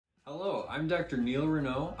I'm Dr. Neil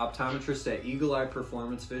Renaud, optometrist at EagleEye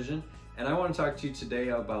Performance Vision, and I want to talk to you today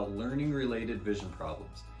about learning-related vision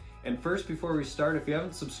problems. And first, before we start, if you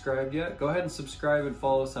haven't subscribed yet, go ahead and subscribe and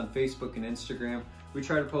follow us on Facebook and Instagram. We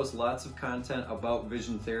try to post lots of content about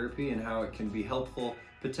vision therapy and how it can be helpful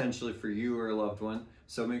potentially for you or a loved one,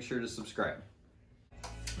 so make sure to subscribe.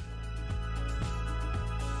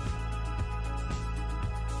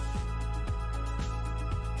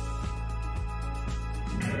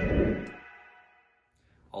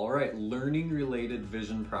 All right, learning-related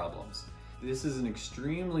vision problems. This is an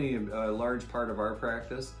extremely large part of our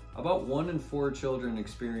practice. About 1 in 4 children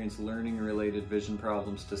experience learning-related vision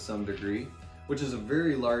problems to some degree, which is a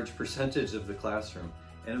very large percentage of the classroom.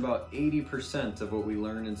 And about 80% of what we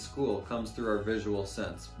learn in school comes through our visual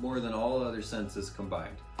sense, more than all other senses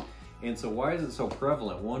combined. And so why is it so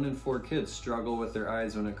prevalent? 1 in 4 kids struggle with their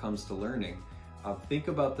eyes when it comes to learning. Think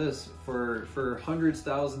about this, for hundreds,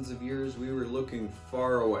 thousands of years, we were looking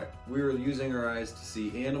far away. We were using our eyes to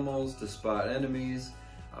see animals, to spot enemies,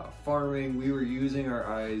 farming. We were using our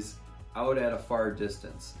eyes out at a far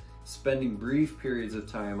distance, spending brief periods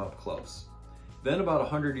of time up close. Then about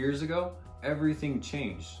 100 years ago, everything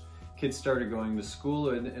changed. Kids started going to school,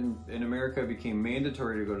 and in America it became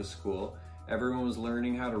mandatory to go to school. Everyone was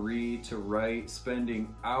learning how to read, to write,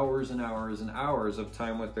 spending hours and hours and hours of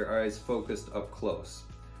time with their eyes focused up close.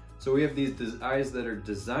 So we have these eyes that are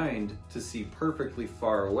designed to see perfectly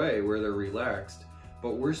far away where they're relaxed,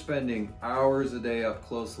 but we're spending hours a day up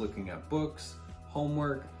close looking at books,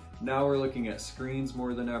 homework. Now we're looking at screens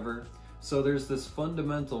more than ever. So there's this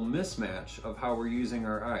fundamental mismatch of how we're using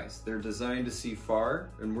our eyes. They're designed to see far,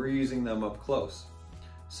 and we're using them up close.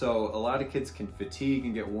 So a lot of kids can fatigue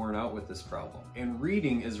and get worn out with this problem. And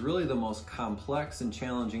reading is really the most complex and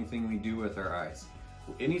challenging thing we do with our eyes.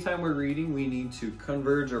 Anytime we're reading, we need to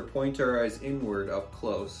converge or point our eyes inward up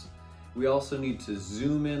close. We also need to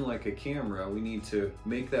zoom in like a camera. We need to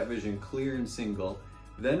make that vision clear and single.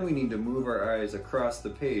 Then we need to move our eyes across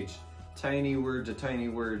the page, tiny word to tiny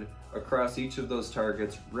word, across each of those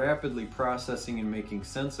targets, rapidly processing and making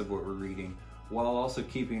sense of what we're reading, while also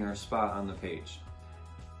keeping our spot on the page.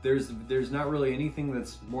 There's not really anything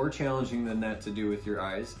that's more challenging than that to do with your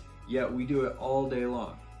eyes, yet we do it all day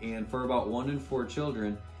long. And for about 1 in 4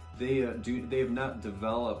 children, they have not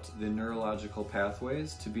developed the neurological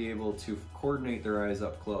pathways to be able to coordinate their eyes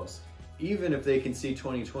up close. Even if they can see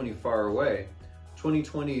 20/20 far away,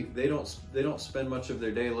 20/20, they don't spend much of their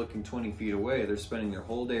day looking 20 feet away. They're spending their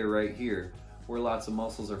whole day right here, where lots of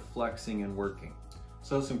muscles are flexing and working.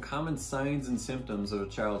 So some common signs and symptoms of a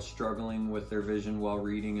child struggling with their vision while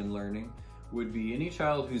reading and learning would be any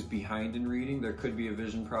child who's behind in reading. There could be a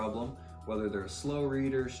vision problem, whether they're a slow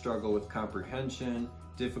reader, struggle with comprehension,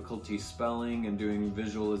 difficulty spelling and doing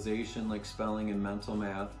visualization like spelling and mental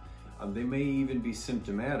math. They may even be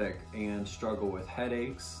symptomatic and struggle with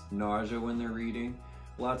headaches, nausea when they're reading,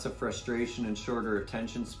 lots of frustration and shorter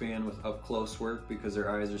attention span with up close work because their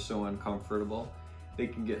eyes are so uncomfortable. They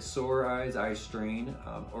can get sore eyes, eye strain,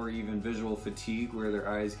 or even visual fatigue where their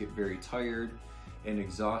eyes get very tired and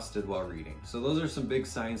exhausted while reading. So those are some big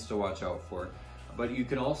signs to watch out for. But you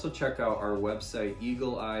can also check out our website,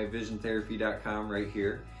 EagleEyeVisionTherapy.com, right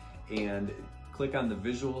here, and click on the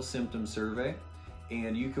Visual Symptom Survey.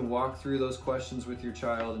 And you can walk through those questions with your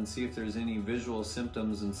child and see if there's any visual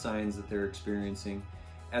symptoms and signs that they're experiencing.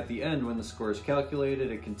 At the end, when the score is calculated,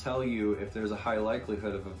 it can tell you if there's a high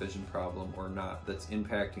likelihood of a vision problem or not that's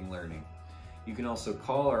impacting learning. You can also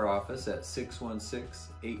call our office at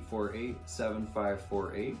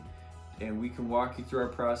 616-848-7548, and we can walk you through our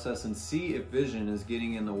process and see if vision is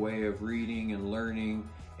getting in the way of reading and learning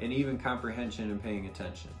and even comprehension and paying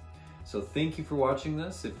attention. So thank you for watching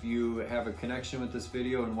this. If you have a connection with this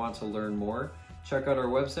video and want to learn more, check out our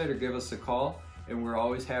website or give us a call. And we're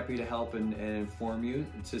always happy to help and inform you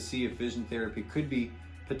to see if vision therapy could be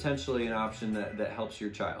potentially an option that helps your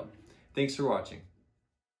child. Thanks for watching.